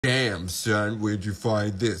Damn, son, where'd you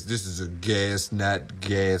find this? This is a gas, not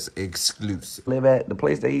gas exclusive. Live at the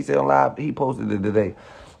place that he said on live. He posted it today.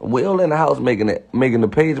 Will in the house making the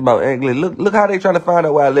page about Anglin. Look how they trying to find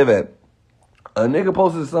out where I live at. A nigga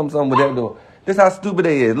posted something with that door. This how stupid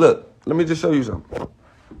they is. Look, let me just show you something.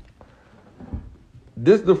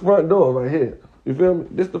 This the front door right here. You feel me?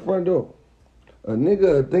 This the front door. A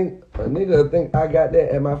nigga think I got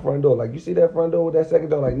that at my front door. Like, you see that front door with that second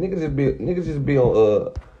door? Like, niggas just be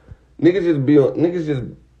on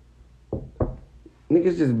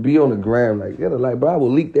the gram. Like, bro, I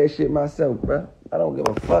will leak that shit myself, bro. I don't give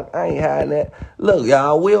a fuck. I ain't hiding that. Look,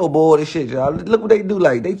 y'all, Will boy this shit, y'all. Look what they do.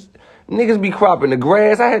 Like, niggas be cropping the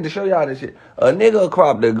grass. I had to show y'all this shit. A nigga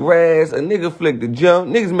crop the grass. A nigga flick the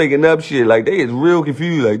jump. Niggas making up shit. Like, they is real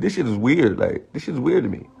confused. Like, this shit is weird. Like, this shit is weird to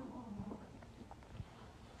me.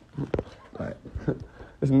 Like,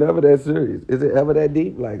 it's never that serious. Is it ever that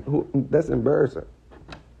deep? Like, that's embarrassing.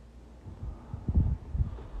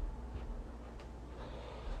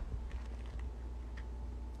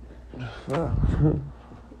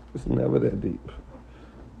 It's never that deep.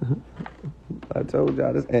 I told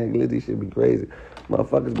y'all this Glizzy shit be crazy.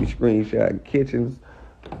 Motherfuckers be screenshotting kitchens,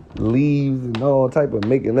 leaves, and all type of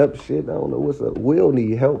making up shit. I don't know what's up. Will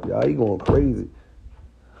need help, y'all. He going crazy.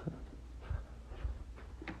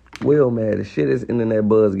 Will, man, the shit is internet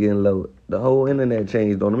buzz getting low. The whole internet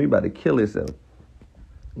changed on him. He about to kill himself.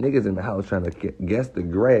 Niggas in the house trying to guess the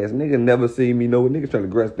grass. Nigga never seen me know what niggas trying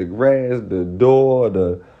to guess the grass, the door,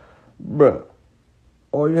 bruh.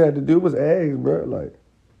 All you had to do was ask, bruh. Like,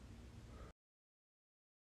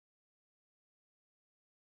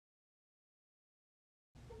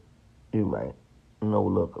 you right. No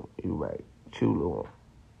lookum. You right. Chula.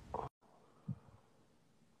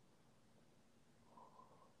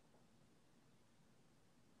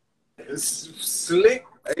 It's slick.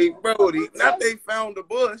 Hey, Brody, now they found the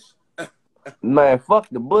bush. Man, fuck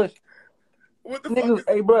the bush. What the Niggas, fuck?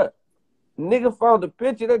 hey, bruh. Nigga found the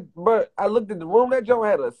picture. That, bruh, I looked at the room. That joint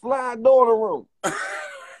had a slide door in the room.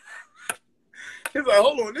 He's like,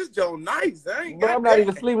 hold on, this joint nice. I ain't But got I'm not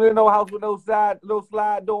even sleeping in no house with no slide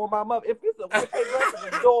door in my mother. If it's a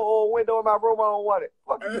door or a window in my room, I don't want it.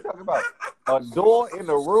 What are you talking about? A door in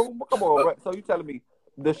the room? Come on, bro. So you telling me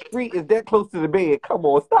the street is that close to the bed? Come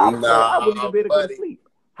on, stop. Nah, I wouldn't even be able to go to sleep.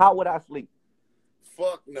 How would I sleep?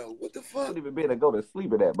 Fuck no. What the fuck? I wouldn't even be able to go to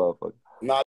sleep in that motherfucker. Nah.